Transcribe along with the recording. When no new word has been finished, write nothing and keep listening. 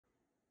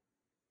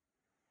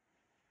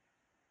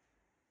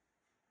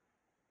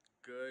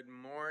Good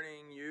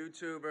morning,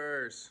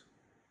 YouTubers,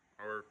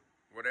 or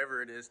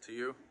whatever it is to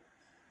you.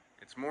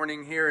 It's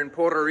morning here in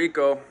Puerto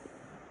Rico.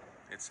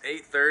 It's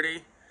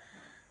 8:30.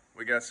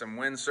 We got some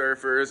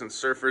windsurfers and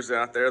surfers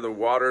out there. The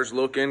water's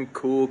looking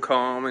cool,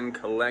 calm, and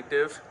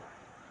collective.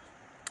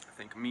 I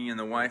think me and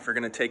the wife are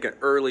going to take an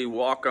early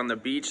walk on the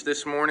beach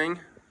this morning.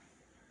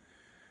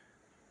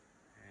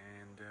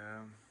 And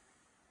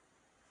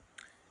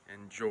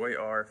enjoy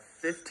our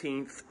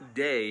 15th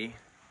day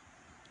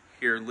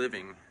here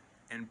living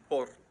in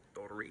Puerto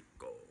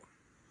Rico.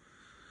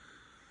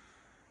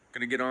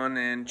 Gonna get on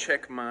and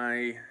check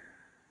my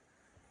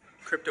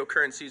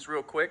cryptocurrencies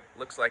real quick.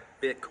 Looks like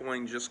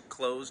Bitcoin just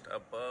closed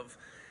above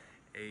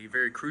a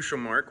very crucial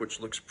mark, which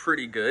looks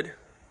pretty good.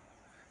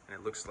 And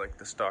it looks like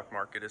the stock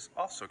market is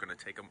also gonna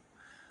take a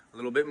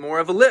little bit more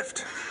of a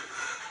lift.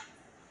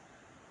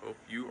 Hope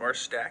you are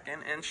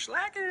stacking and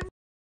slacking.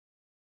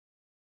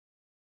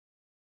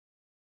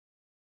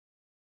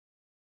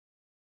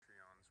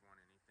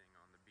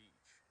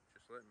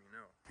 Let me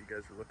know if you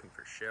guys are looking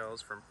for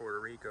shells from Puerto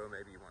Rico.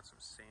 Maybe you want some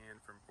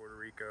sand from Puerto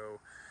Rico.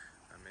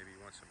 Maybe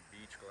you want some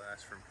beach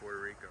glass from Puerto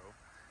Rico.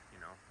 You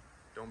know,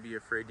 don't be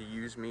afraid to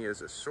use me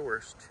as a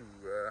source to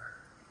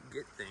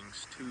get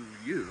things to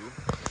you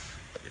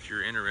if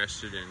you're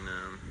interested in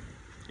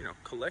you know,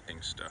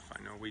 collecting stuff.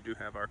 I know we do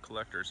have our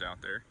collectors out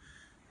there.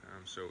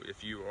 So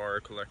if you are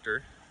a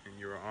collector and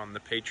you're on the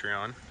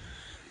Patreon,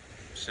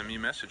 send me a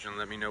message and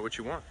let me know what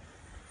you want.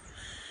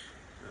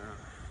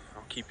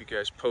 I'll keep you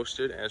guys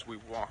posted as we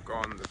walk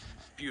on the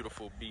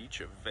beautiful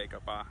beach of Vega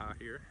Baja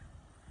here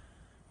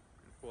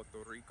in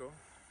Puerto Rico.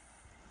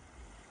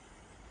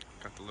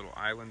 Got the little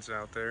islands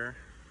out there.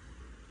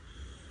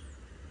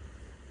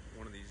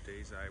 One of these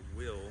days I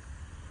will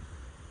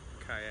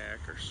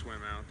kayak or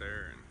swim out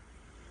there and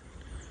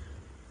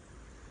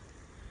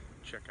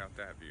check out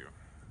that view.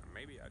 Or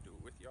maybe I do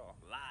it with y'all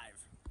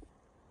live.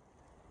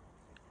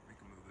 Make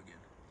a move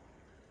again.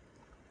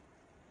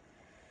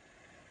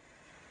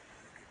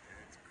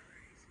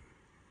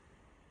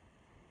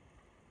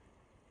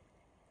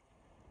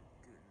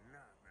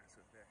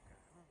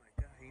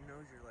 He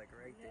knows you're like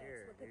right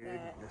there, dude.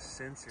 The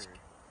sensor.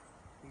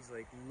 He's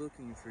like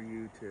looking for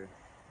you to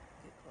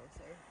get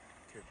closer.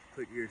 To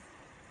put your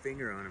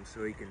finger on him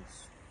so he can.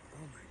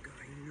 Oh my god,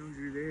 he knows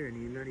you're there and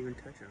you're not even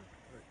touching him.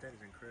 Look, that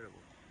is incredible.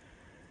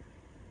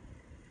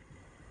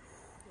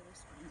 The other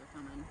swans are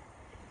coming.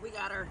 We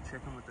got her.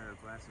 Check him with the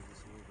glasses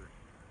just a little bit.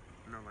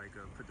 No, like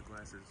put the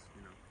glasses,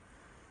 you know.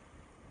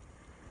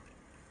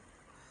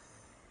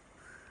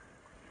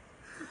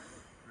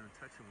 No,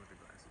 touch him with the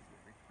glasses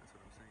with me. That's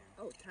what I'm saying.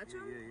 Oh, touch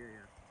him?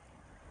 Yeah.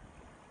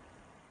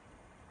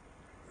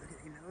 Look at,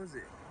 he knows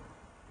it.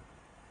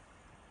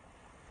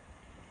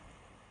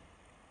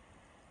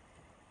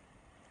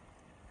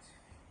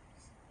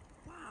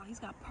 Wow, he's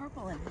got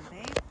purple in him,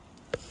 babe.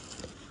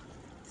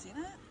 See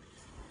that?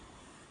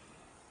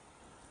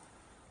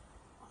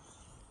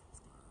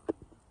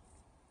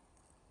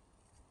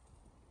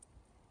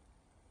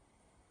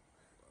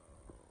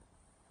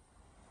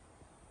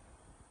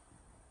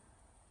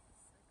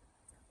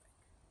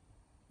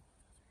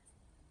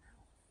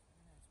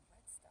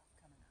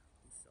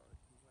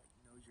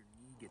 Your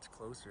knee gets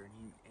closer and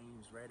he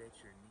aims right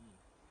at your knee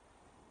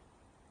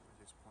with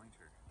his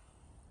pointer.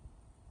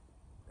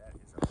 That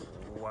is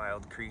a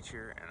wild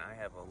creature, and I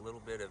have a little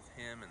bit of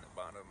him in the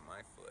bottom of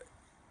my foot.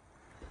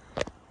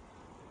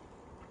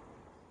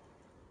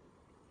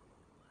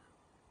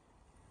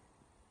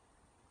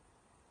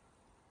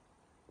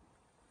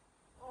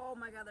 Oh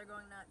my god, they're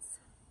going nuts.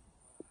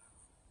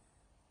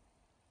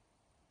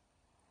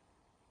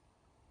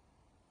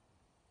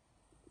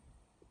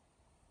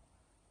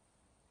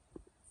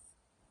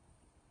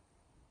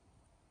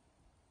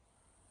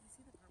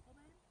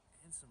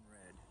 And some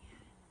red.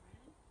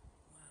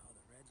 Wow,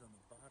 the red's on the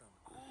bottom.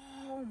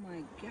 Oh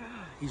my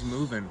god. He's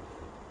moving.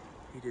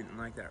 He didn't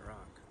like that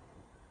rock.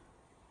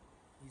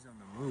 He's on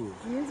the move.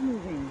 He is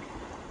moving.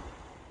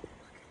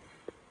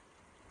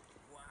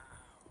 Wow.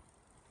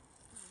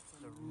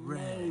 The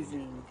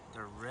amazing.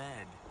 The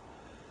red.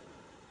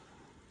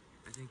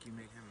 I think you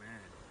made him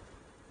mad.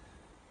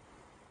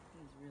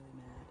 He's really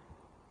mad.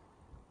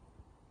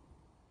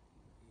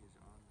 He is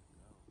on the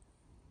go.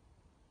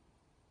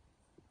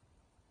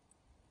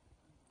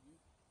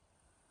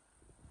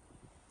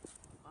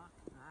 Fuck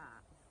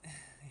that.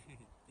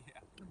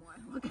 Yeah. The more I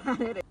look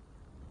at it.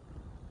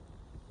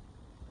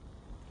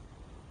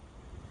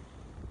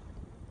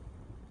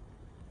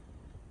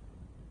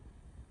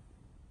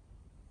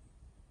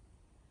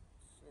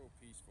 So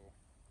peaceful.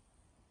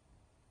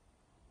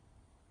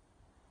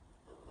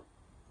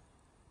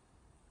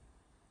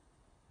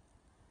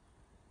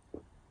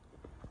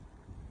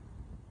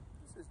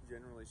 This is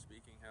generally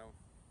speaking how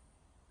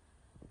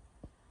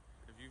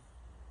if you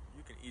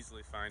can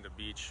easily find a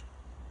beach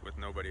with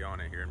nobody on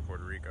it here in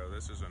Puerto Rico.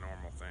 This is a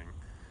normal thing.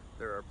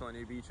 There are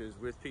plenty of beaches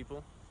with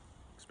people,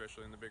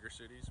 especially in the bigger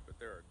cities, but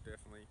there are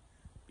definitely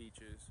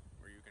beaches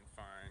where you can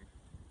find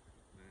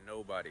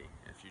nobody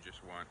if you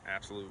just want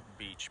absolute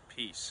beach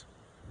peace.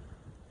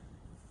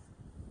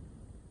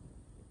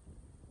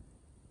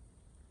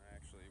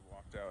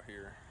 Out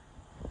here,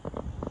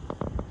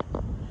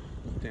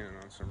 standing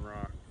on some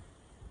rock.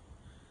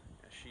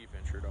 She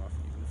ventured off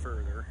even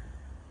further.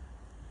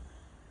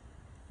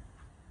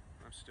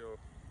 I'm still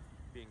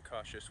being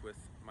cautious with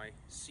my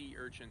sea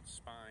urchin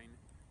spine,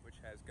 which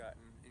has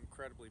gotten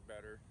incredibly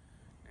better,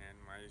 and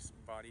my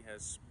body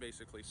has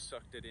basically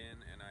sucked it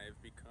in, and I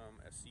have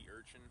become a sea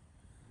urchin.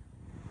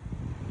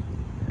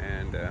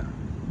 And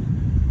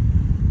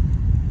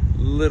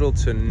little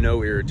to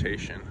no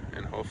irritation,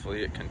 and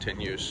hopefully it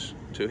continues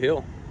to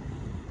heal.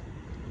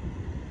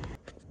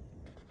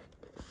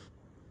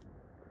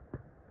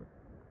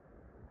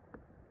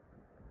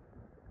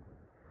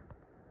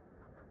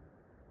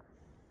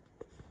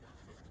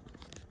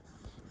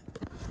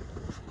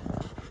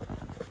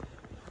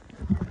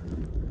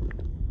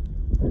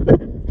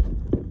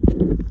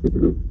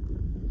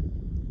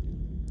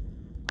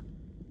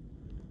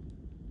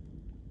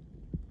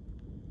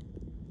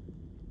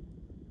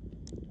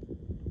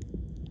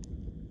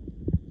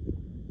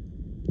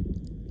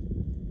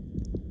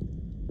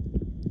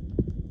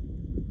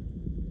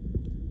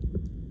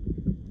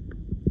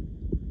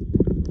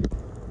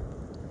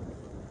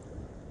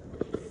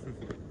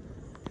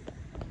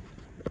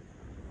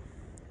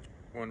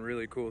 One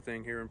really cool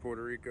thing here in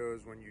Puerto Rico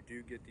is when you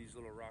do get these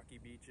little rocky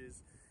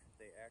beaches,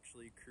 they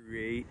actually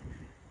create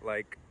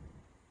like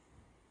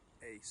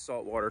a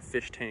saltwater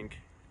fish tank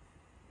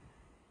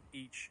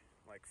each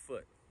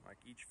foot. Like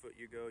each foot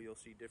you go, you'll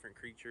see different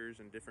creatures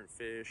and different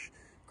fish,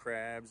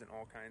 crabs, and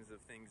all kinds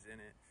of things in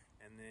it.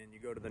 And then you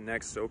go to the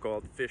next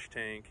so-called fish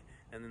tank,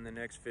 and then the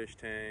next fish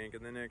tank,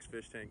 and the next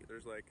fish tank.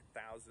 There's like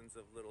thousands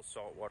of little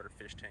saltwater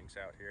fish tanks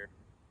out here.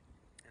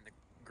 And the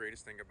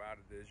greatest thing about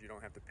it is you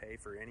don't have to pay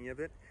for any of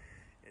it.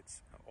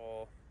 It's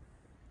all,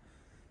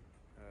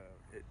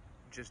 it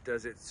just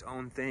does its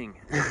own thing.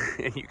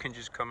 And you can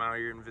just come out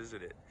here and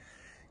visit it.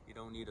 You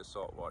don't need a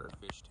saltwater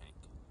fish tank.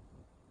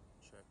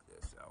 Check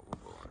this out.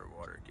 We'll go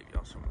underwater, give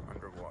y'all some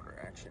underwater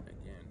action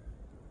again.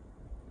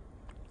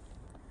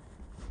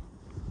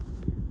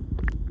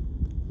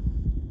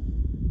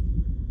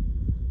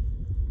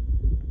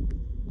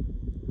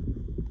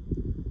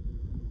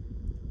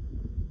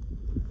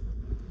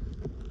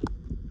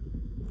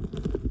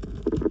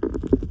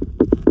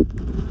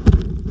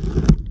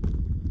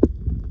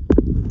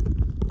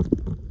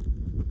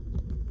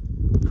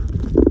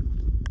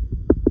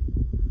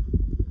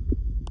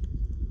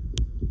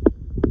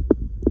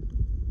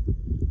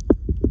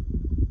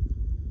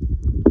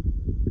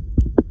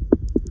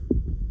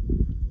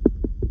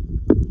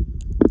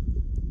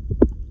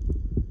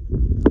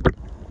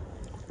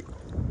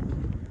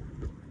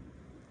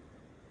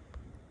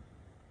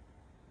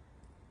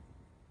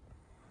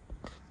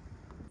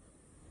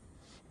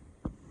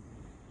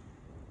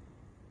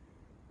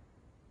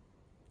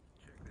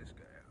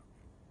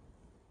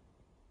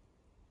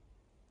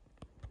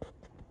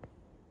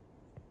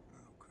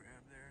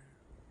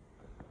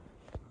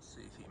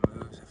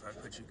 If I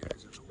put you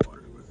guys in the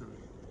water with him.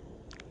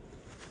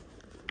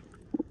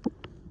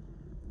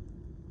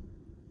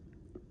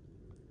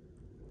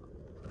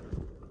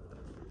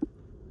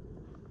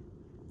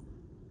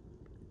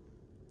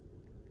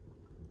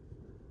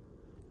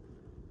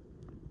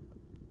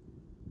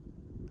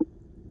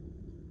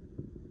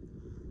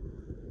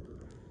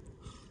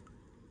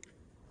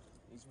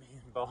 He's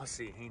being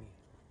bossy, ain't he?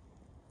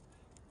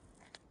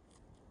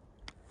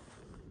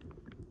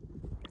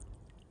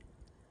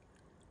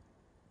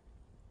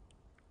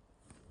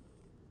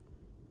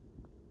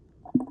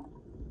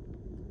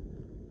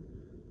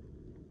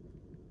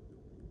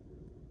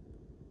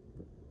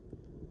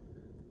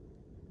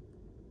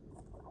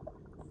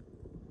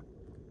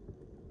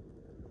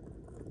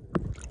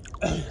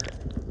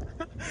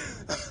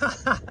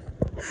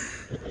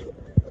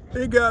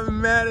 He got me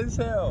mad as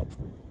hell.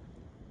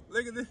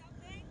 Look at this.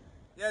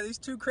 Yeah, these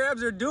two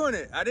crabs are doing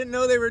it. I didn't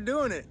know they were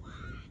doing it.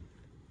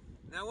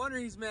 No wonder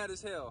he's mad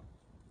as hell.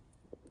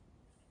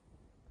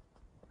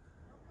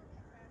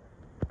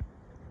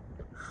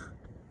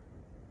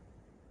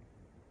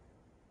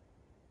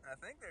 I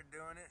think they're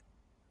doing it.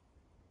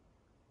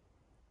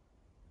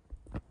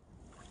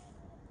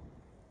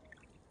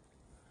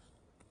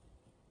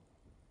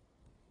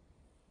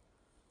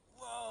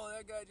 Whoa,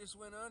 that guy just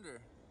went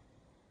under.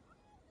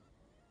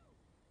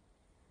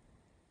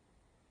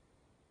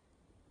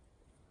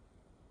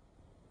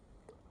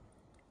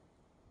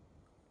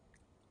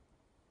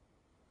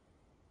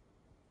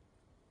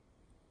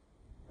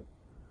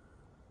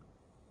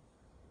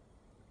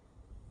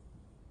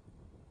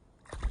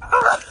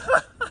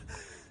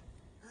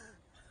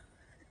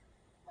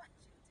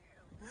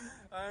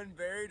 I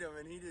unburied him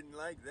and he didn't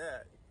like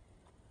that.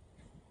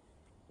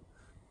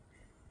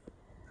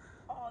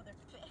 Oh, they're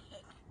big.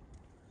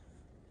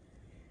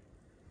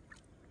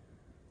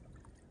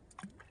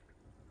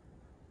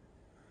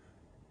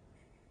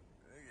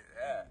 Look at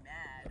that.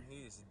 Mad.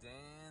 He's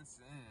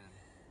dancing.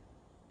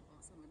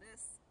 Want some of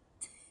this?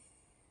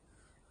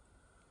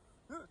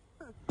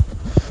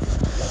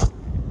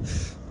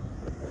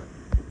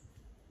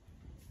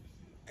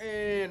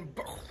 And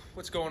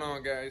what's going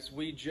on, guys?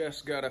 We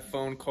just got a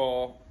phone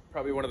call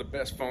Probably one of the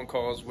best phone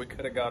calls we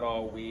could have got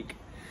all week.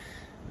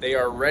 They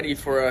are ready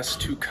for us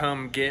to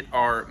come get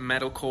our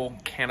medical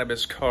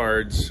cannabis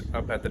cards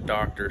up at the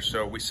doctor.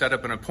 So we set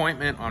up an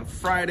appointment on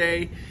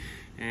Friday,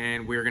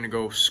 and we're gonna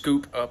go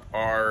scoop up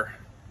our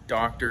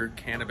doctor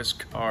cannabis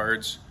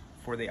cards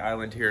for the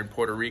island here in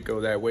Puerto Rico.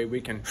 That way we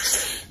can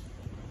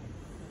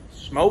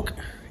smoke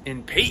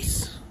in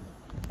peace.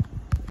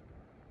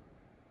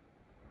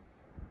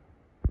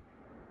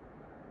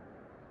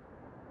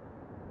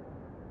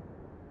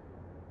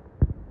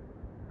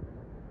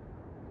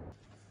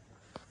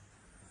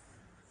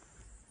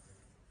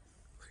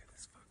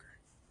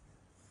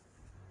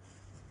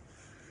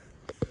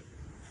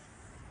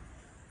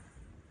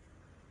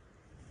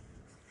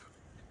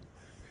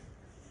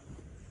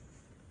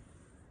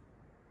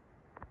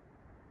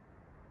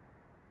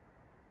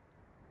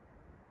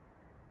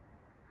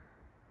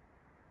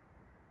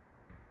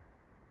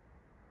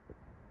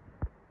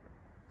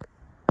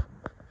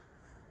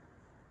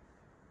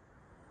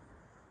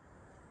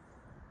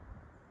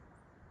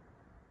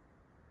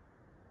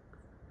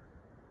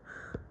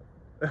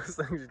 Those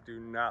things do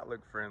not look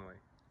friendly.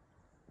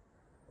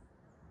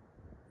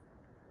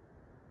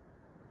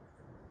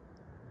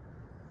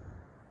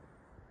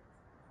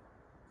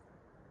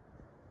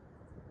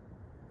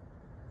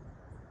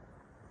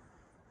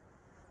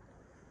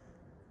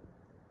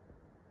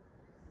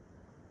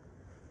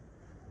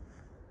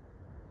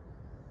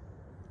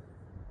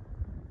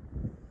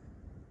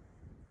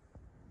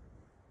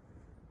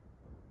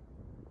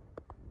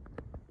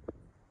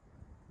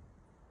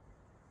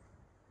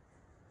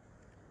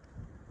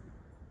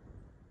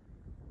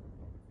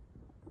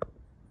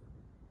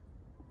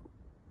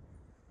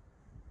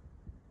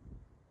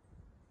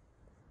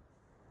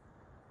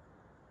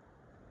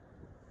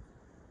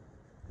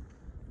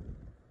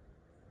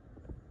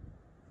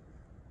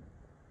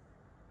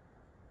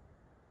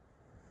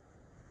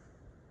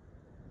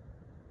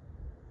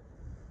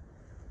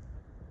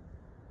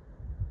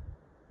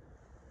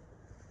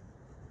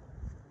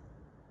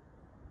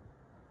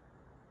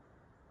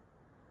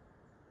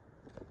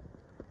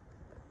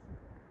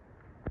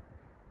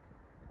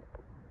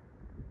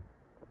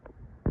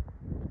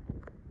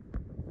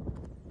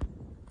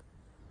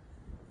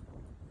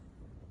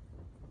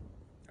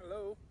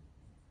 Hello.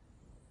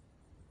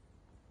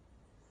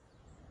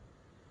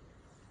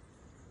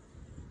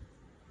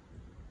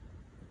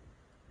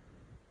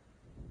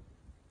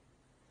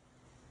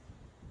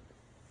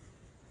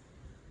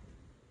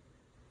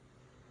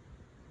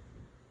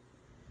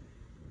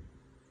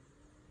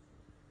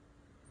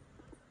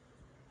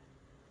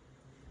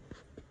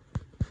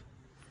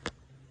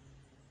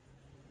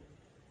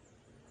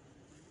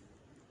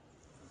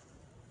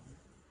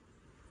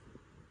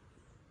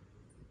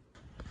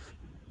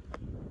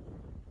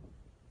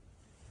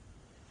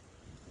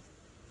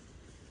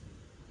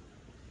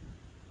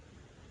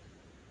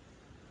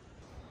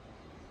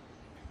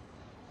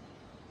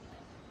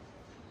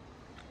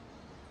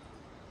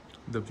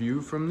 The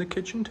view from the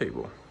kitchen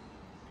table.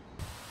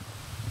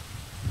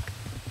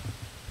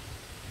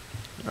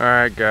 All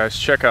right, guys,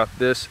 check out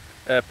this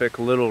epic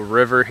little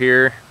river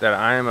here that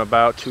I am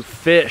about to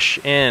fish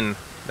in.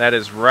 That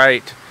is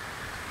right.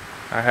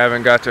 I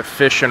haven't got to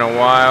fish in a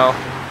while,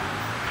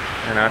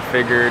 and I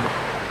figured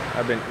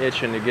I've been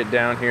itching to get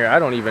down here. I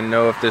don't even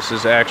know if this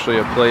is actually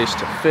a place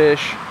to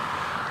fish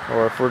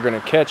or if we're gonna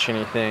catch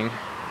anything.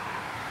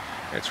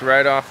 It's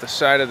right off the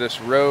side of this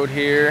road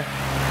here.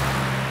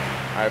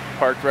 I've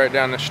parked right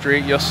down the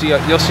street. You'll see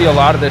a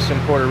lot of this in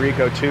Puerto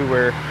Rico too,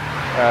 where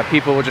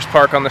people will just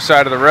park on the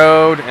side of the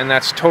road, and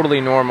that's totally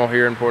normal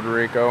here in Puerto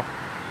Rico.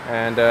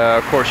 And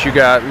of course, you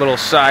got little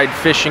side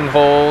fishing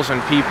holes,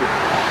 and people.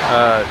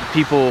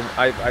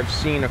 I've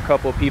seen a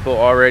couple people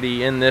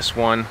already in this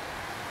one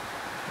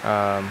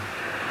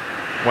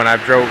when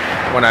I've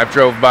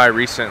drove by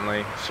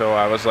recently. So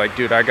I was like,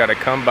 dude, I gotta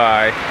come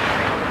by.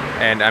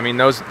 And I mean,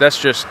 that's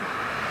just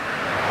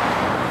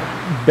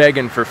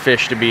begging for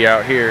fish to be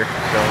out here.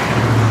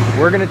 So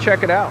we're gonna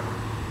check it out.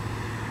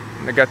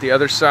 And I got the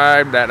other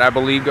side that I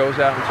believe goes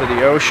out into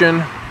the ocean.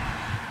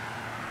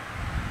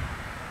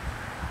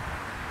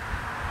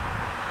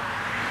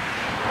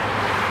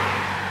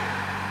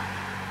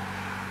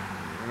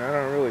 And I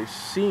don't really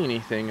see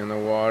anything in the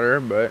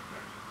water, but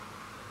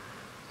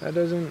that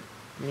doesn't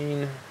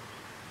mean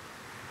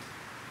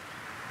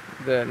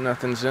that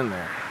nothing's in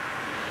there.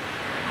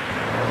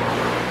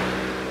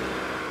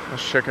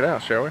 Let's check it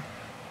out, shall we?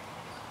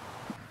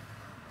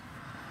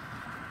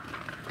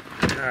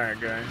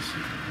 Alright, guys.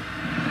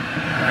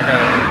 I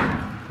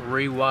gotta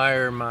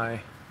rewire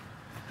my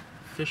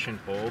fishing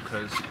pole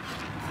because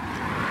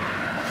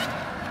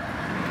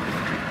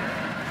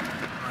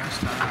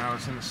last time I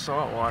was in the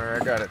salt water,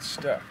 I got it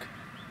stuck.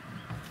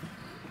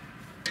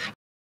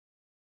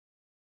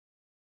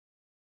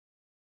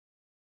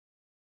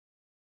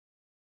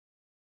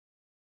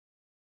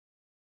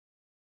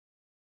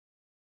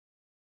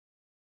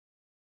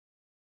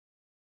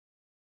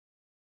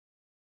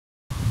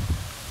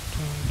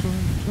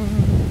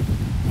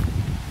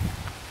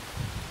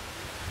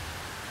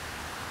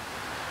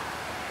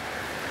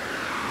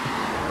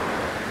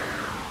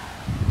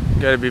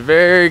 Gotta be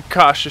very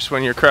cautious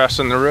when you're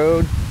crossing the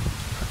road.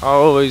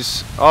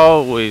 Always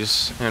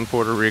in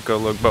Puerto Rico,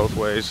 look both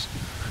ways.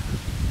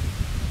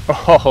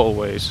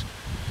 Always.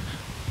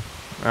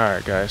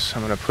 Alright guys,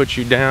 I'm gonna put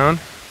you down.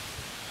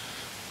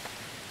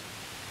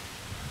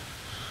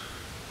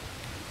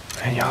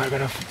 And y'all are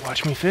gonna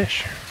watch me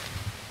fish.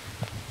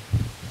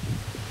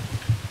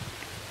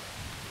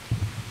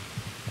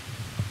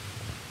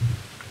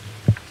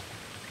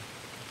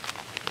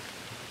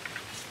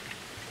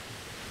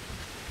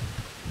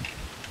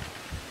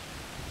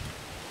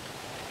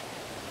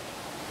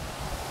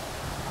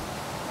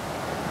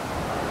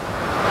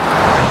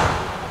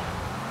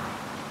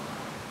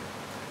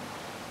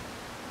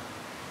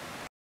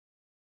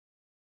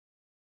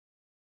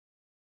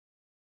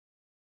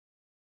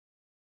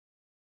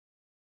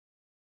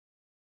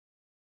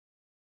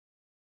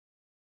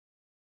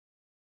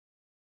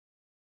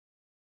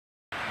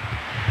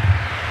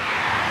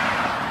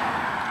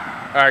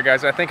 Alright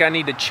guys, I think I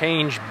need to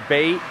change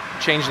bait,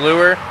 change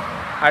lure.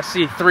 I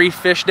see 3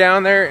 fish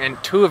down there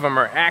and 2 of them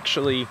are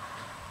actually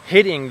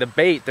hitting the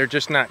bait. They're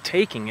just not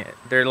taking it.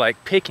 They're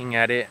like picking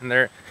at it,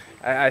 and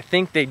I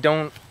think they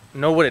don't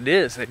know what it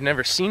is. They've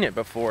never seen it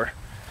before.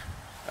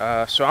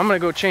 So I'm gonna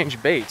go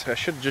change baits. I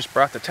should have just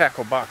brought the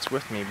tackle box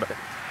with me, but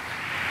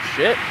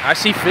shit, I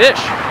see fish.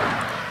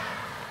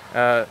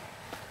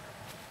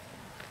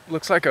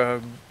 Looks like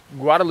a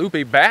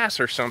Guadalupe bass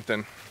or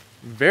something.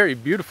 Very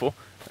beautiful.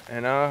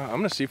 And I'm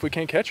gonna see if we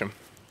can't catch them.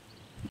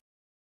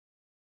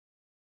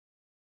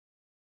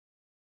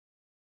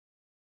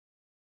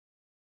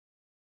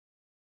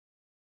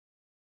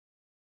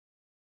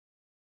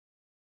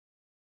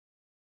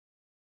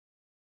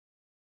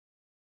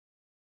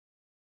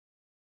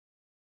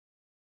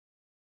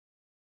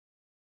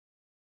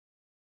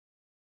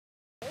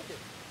 They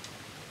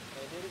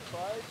did it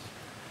twice,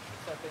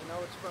 except they know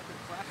it's fucking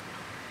plastic.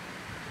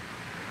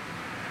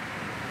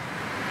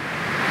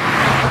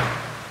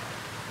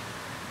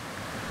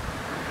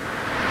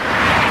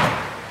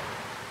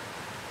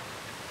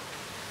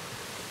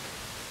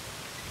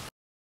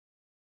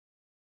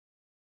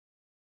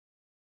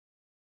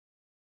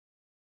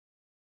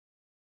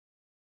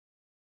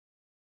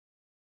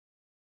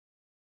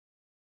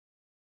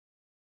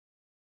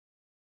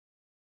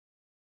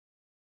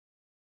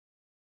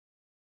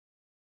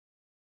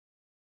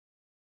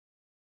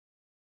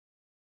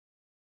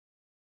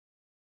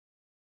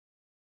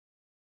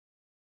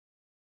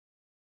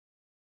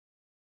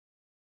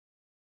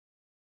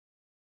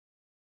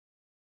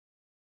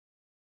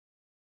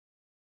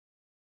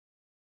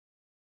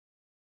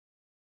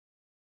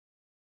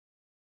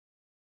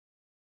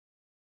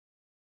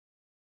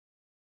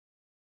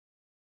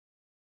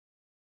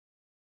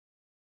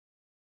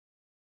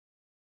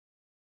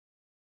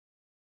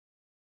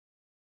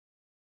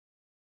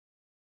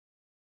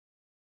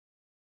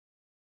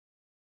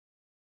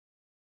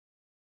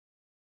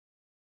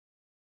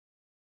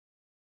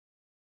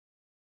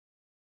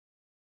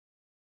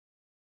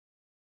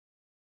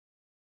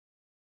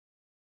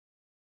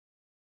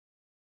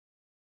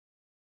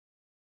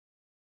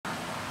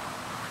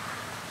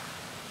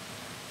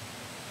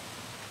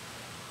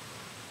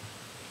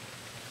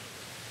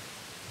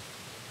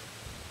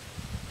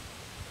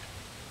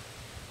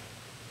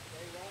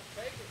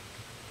 Take it.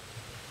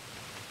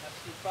 I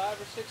see 5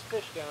 or 6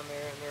 fish down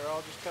there, and they're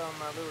all just telling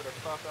my lure to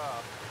fuck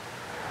off.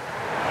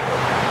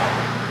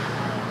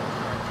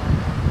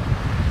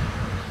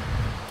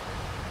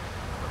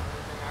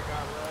 Everything I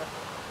got left,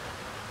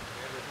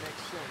 and it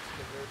makes sense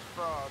because there's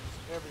frogs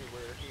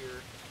everywhere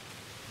here.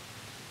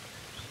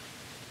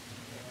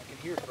 And I can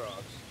hear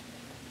frogs.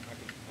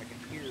 I can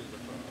hear the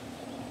frogs.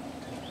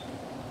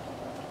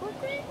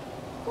 Cookie,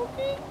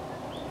 cookie,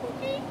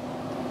 cookie.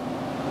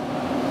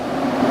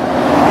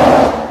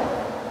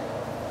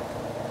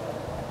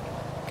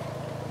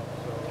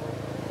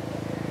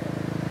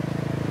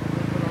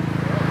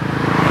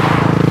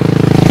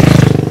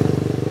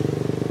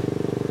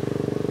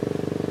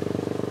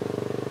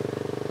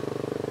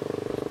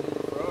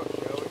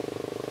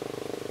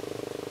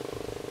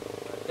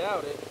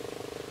 Doubt it,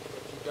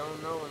 but you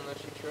don't know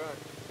unless you try.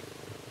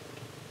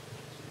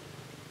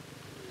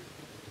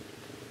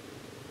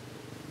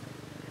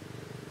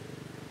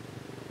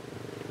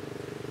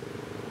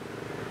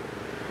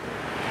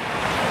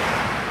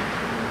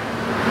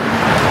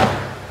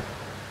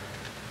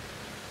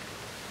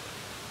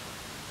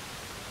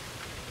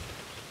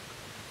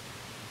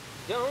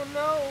 Don't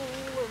know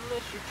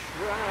unless you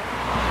try.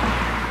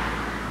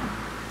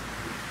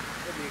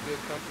 That'd be a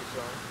good country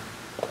song,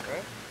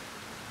 right?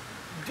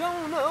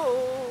 Don't know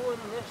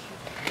unless you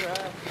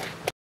try.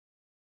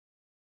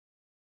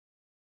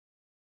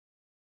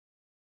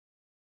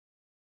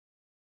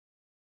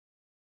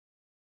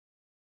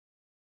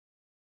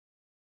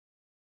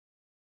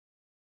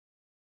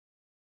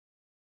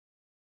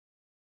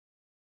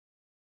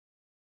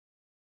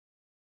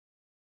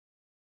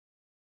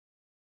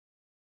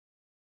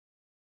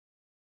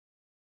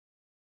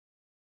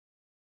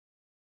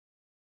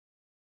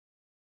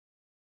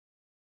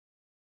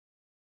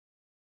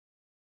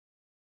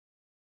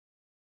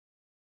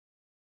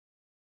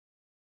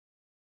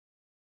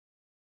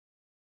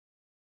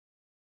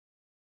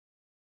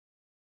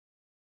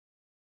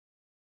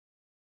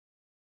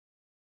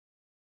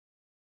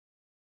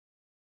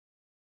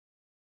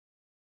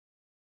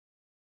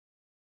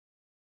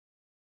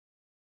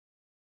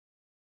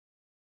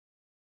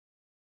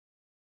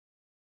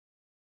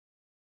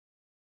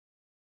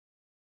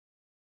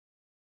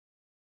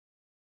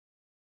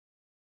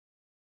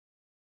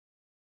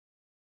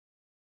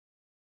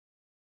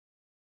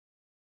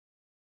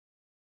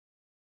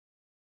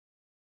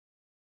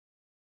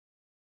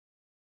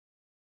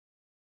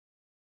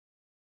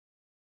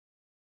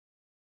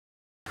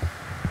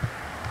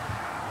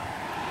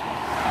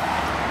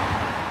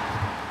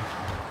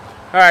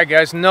 Alright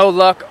guys, no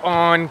luck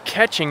on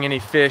catching any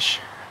fish,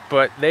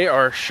 but they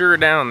are sure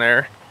down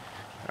there.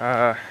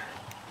 I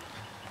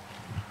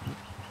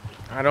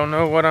don't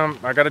know what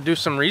I gotta do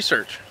some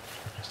research.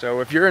 So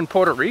if you're in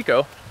Puerto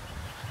Rico,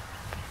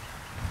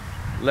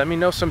 let me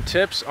know some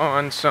tips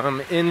on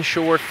some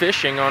inshore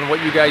fishing, on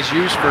what you guys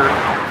use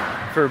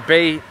for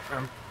bait.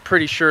 I'm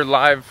pretty sure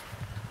live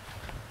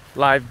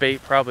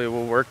bait probably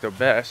will work the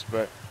best,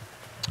 but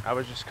I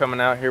was just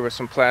coming out here with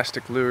some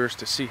plastic lures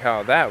to see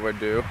how that would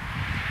do.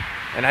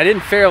 And I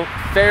didn't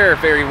fare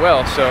very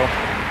well, so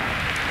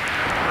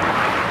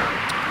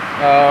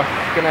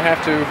gonna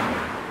have to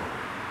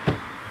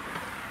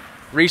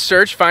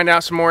research, find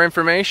out some more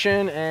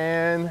information,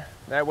 and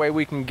that way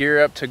we can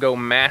gear up to go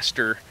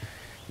master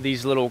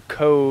these little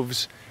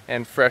coves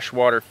and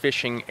freshwater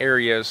fishing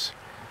areas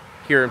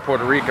here in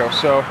Puerto Rico.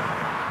 So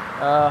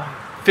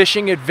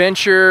fishing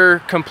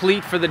adventure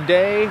complete for the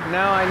day.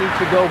 Now I need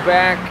to go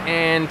back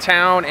in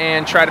town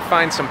and try to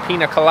find some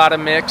pina colada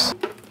mix.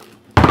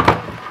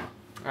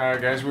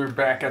 Alright guys, we're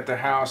back at the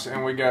house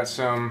and we got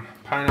some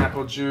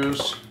pineapple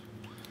juice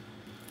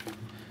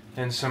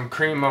and some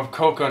cream of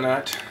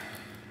coconut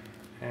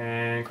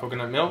and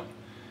coconut milk,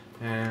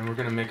 and we're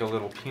gonna make a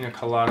little pina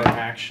colada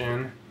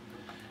action.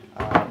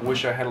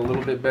 Wish I had a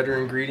little bit better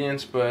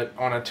ingredients, but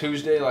on a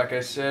Tuesday, like I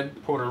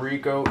said, Puerto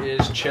Rico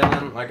is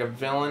chilling like a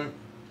villain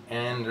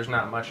and there's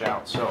not much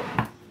out, so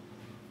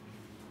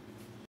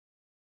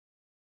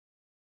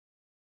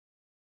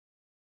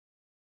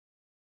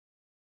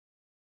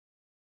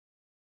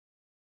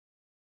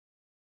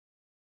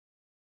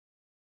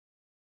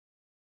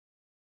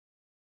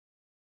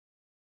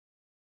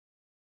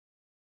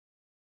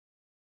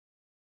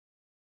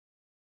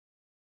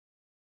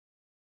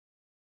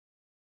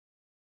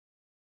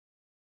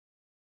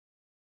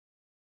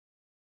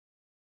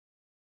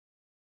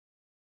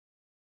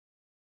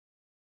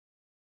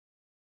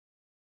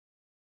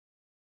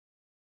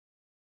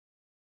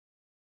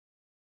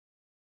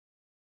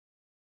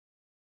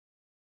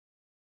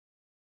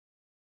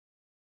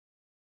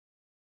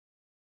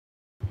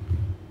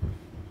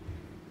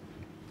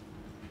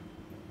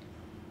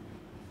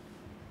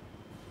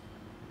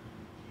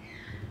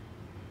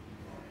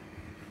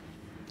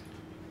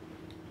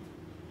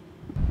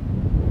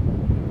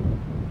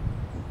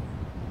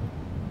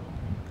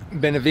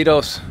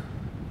Benevitos,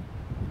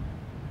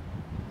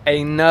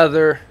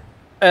 another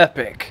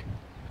epic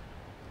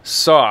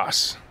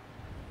sauce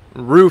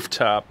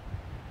rooftop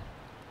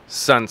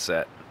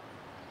sunset.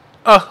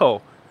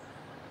 Oh,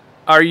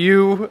 are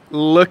you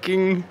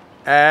looking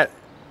at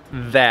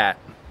that?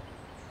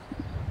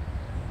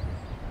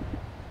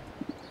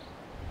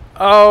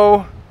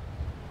 Oh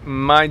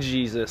my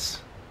Jesus.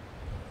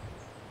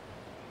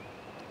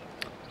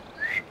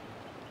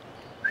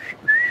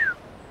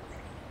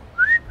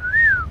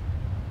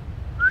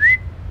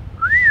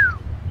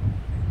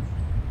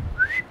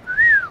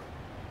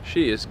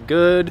 She is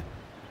good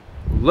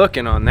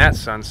looking on that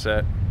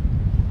sunset.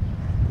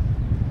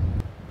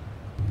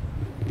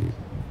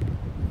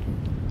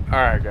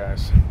 Alright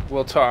guys,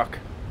 we'll talk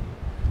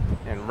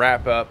and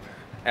wrap up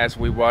as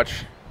we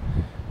watch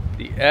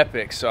the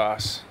epic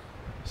sauce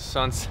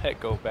sunset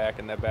go back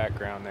in the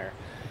background there.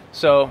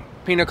 So,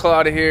 pina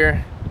colada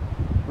here,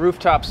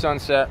 rooftop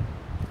sunset,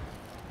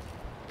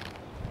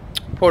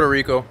 Puerto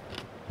Rico.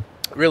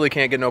 Really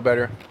can't get no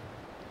better.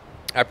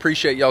 I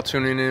appreciate y'all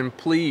tuning in.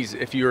 Please,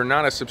 if you are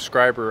not a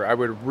subscriber, I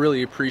would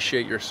really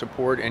appreciate your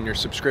support and your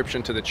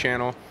subscription to the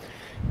channel.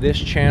 This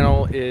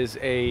channel is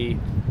a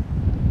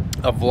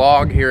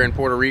vlog here in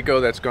Puerto Rico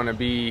that's going to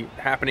be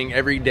happening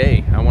every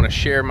day. I want to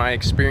share my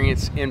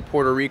experience in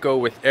Puerto Rico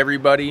with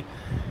everybody,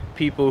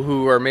 people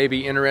who are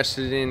maybe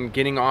interested in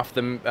getting off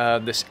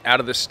out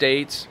of the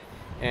States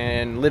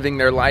and living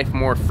their life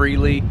more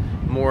freely,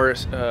 more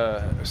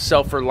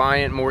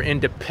self-reliant, more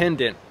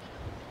independent.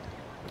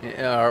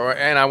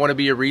 And I want to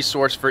be a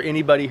resource for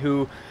anybody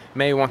who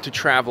may want to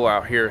travel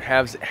out here,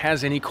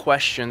 has any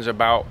questions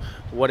about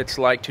what it's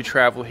like to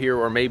travel here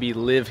or maybe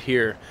live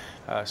here.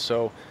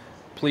 So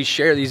please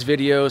share these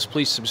videos,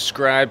 please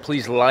subscribe,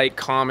 please like,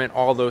 comment,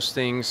 all those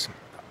things.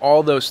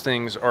 All those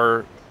things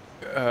are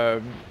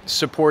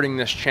supporting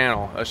this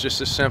channel. It's just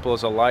as simple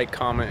as a like,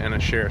 comment, and a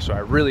share. So I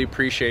really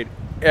appreciate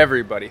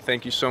everybody.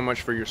 Thank you so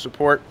much for your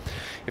support.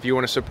 If you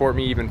want to support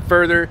me even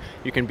further,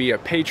 you can be a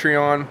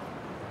Patreon.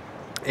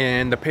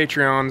 And the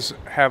Patreons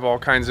have all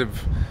kinds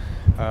of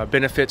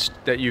benefits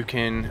that you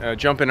can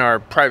jump in our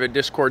private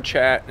Discord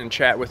chat and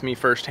chat with me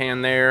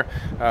firsthand there.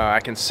 I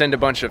can send a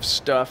bunch of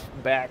stuff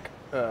back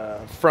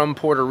from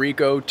Puerto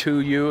Rico to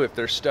you. If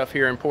there's stuff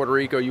here in Puerto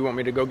Rico you want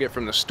me to go get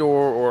from the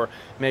store, or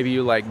maybe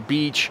you like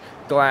beach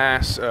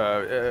glass,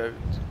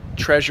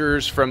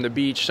 treasures from the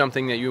beach,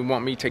 something that you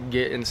want me to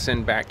get and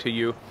send back to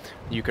you,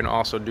 you can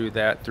also do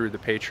that through the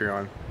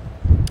Patreon.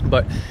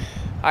 But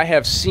I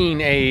have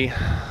seen a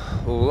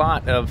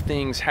lot of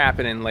things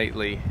happening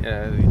lately,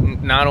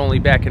 not only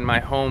back in my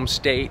home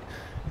state,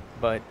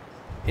 but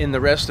in the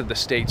rest of the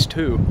states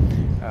too.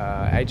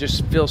 I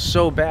just feel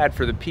so bad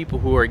for the people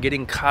who are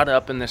getting caught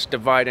up in this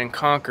divide and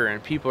conquer,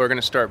 and people are going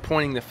to start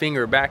pointing the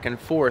finger back and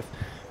forth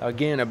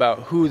again about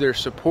who they're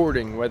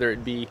supporting, whether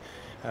it be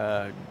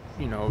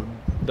you know,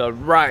 the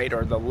right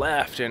or the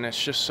left. And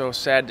it's just so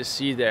sad to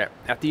see that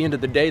at the end of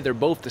the day they're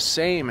both the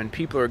same, and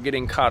people are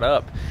getting caught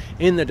up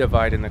in the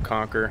divide and the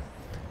conquer.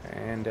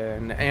 And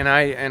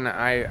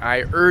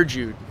I urge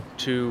you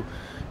to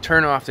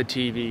turn off the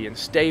TV and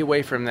stay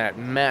away from that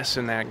mess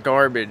and that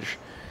garbage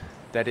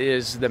that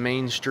is the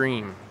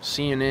mainstream.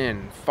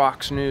 CNN,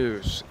 Fox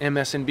News,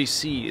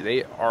 MSNBC,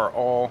 they are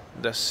all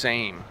the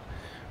same.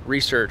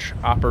 Research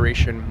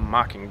Operation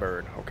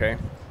Mockingbird, okay?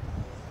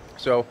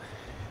 So,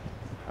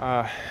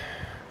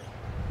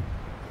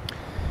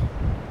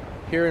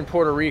 here in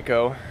Puerto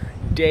Rico,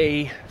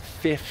 day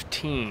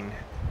 15.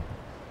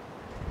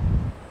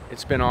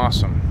 It's been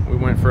awesome. We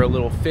went for a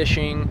little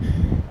fishing,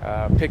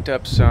 picked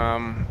up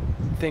some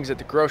things at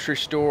the grocery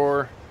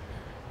store,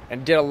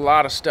 and did a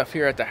lot of stuff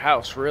here at the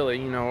house, really.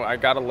 You know, I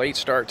got a late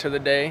start to the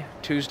day.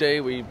 Tuesday,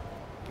 we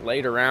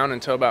laid around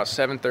until about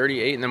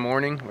 7:30, 8 in the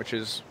morning, which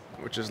is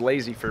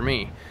lazy for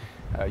me.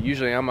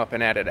 Usually I'm up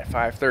and at it at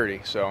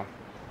 5:30, so.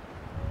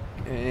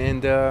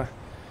 And,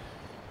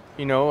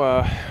 you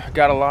know,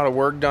 got a lot of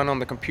work done on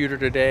the computer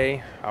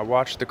today. I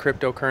watched the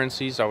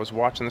cryptocurrencies. I was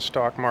watching the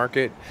stock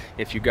market.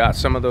 If you got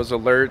some of those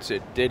alerts,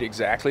 it did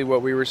exactly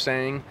what we were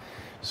saying.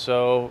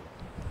 So,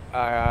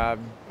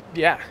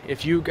 yeah,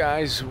 if you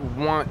guys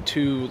want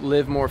to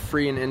live more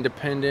free and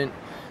independent,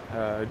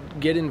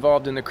 get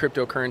involved in the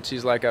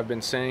cryptocurrencies like I've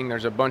been saying.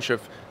 There's a bunch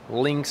of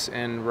links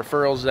and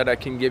referrals that I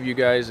can give you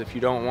guys. If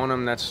you don't want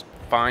them, that's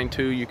fine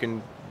too. You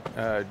can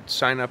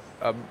sign up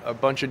a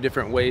bunch of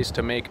different ways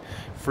to make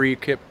free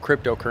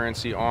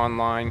cryptocurrency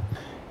online.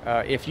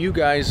 If you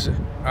guys,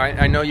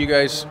 I know you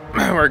guys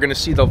are going to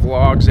see the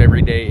vlogs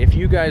every day. If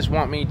you guys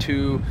want me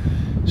to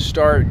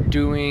start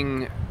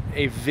doing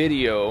a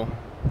video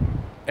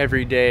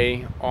every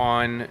day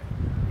on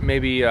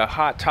maybe a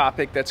hot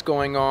topic that's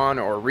going on,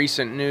 or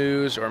recent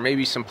news, or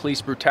maybe some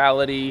police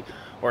brutality,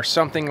 or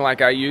something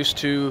like I used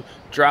to,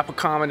 drop a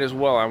comment as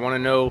well. I want to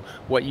know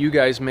what you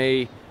guys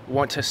may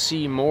want to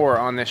see more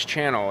on this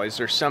channel. Is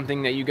there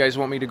something that you guys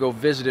want me to go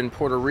visit in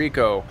Puerto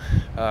Rico?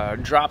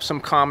 Drop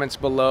some comments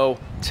below.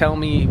 Tell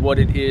me what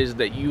it is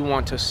that you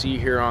want to see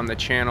here on the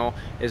channel.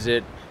 Is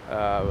it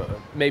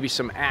maybe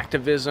some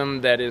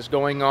activism that is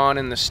going on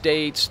in the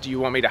States? Do you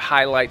want me to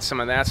highlight some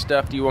of that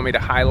stuff? Do you want me to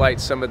highlight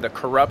some of the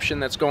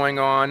corruption that's going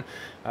on?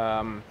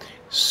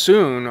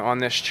 Soon on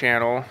this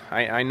channel,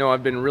 I know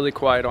I've been really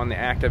quiet on the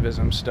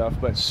activism stuff,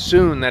 but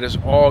soon that is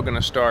all going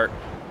to start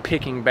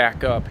picking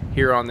back up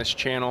here on this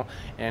channel,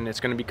 and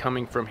it's going to be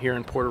coming from here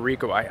in Puerto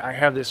Rico. I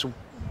have this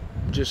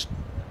just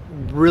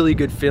really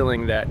good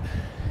feeling that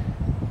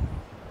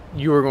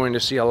you are going to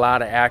see a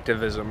lot of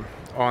activism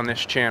on this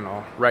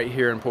channel right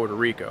here in Puerto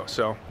Rico.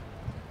 So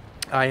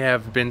I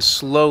have been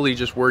slowly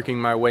just working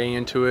my way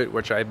into it,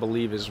 which I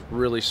believe is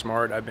really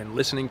smart. I've been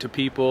listening to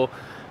people.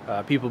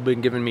 People have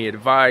been giving me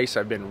advice.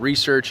 I've been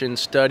researching,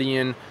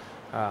 studying.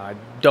 I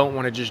don't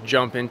want to just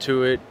jump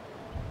into it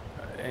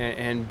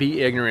and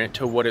be ignorant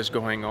to what is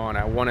going on.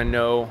 I want to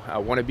know, I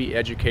want to be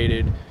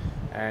educated,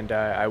 and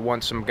I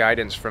want some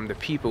guidance from the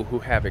people who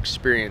have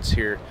experience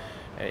here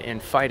in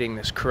fighting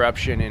this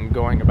corruption and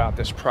going about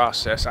this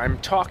process. I'm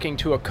talking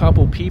to a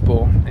couple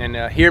people, and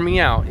hear me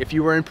out. If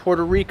you were in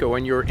Puerto Rico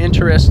and you're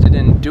interested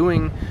in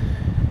doing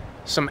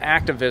some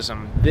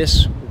activism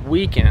this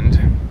weekend,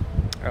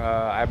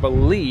 I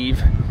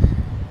believe,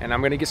 and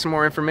I'm going to get some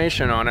more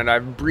information on it.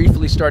 I've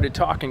briefly started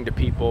talking to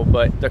people,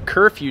 but the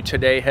curfew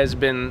today has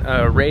been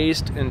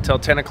raised until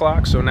 10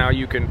 o'clock, so now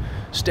you can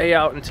stay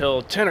out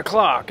until 10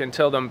 o'clock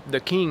until the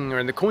king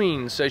or the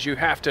queen says you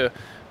have to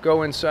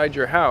go inside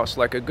your house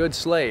like a good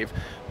slave.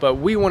 But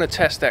we want to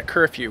test that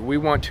curfew. We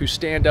want to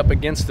stand up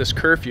against this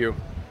curfew,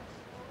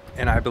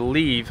 and I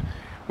believe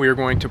we are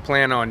going to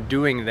plan on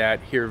doing that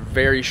here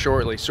very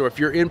shortly. So if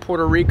you're in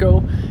Puerto Rico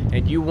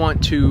and you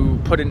want to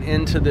put an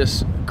end to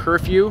this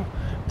curfew,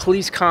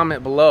 please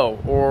comment below,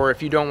 or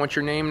if you don't want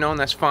your name known,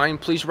 that's fine.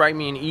 Please write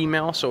me an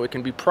email so it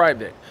can be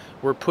private.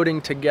 We're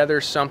putting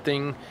together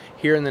something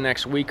here in the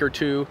next week or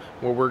two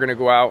where we're gonna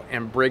go out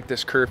and break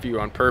this curfew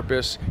on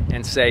purpose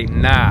and say,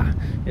 nah.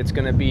 It's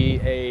gonna be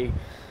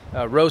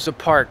a Rosa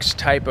Parks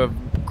type of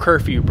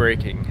curfew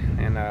breaking,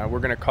 and we're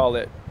gonna call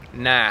it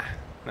nah.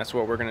 That's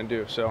what we're gonna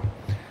do. So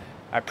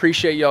I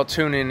appreciate y'all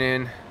tuning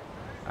in.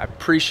 I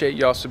appreciate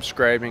y'all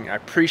subscribing. I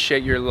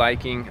appreciate your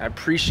liking. I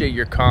appreciate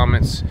your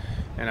comments.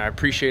 And I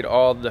appreciate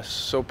all the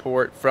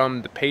support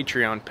from the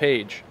Patreon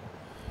page.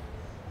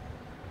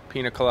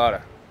 Pina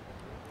colada.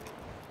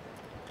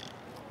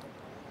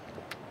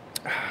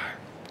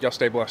 Y'all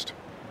stay blessed.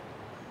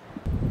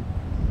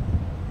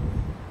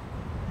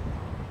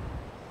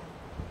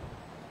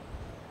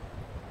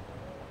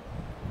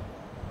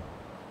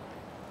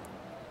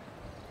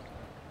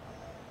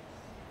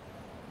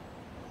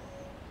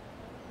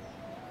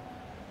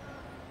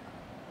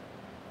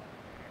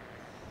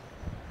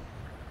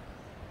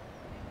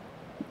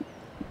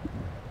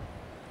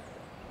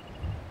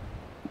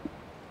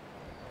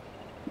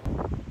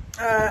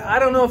 I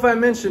don't know if I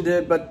mentioned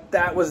it, but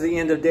that was the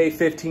end of day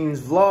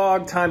 15's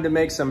vlog. Time to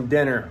make some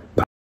dinner.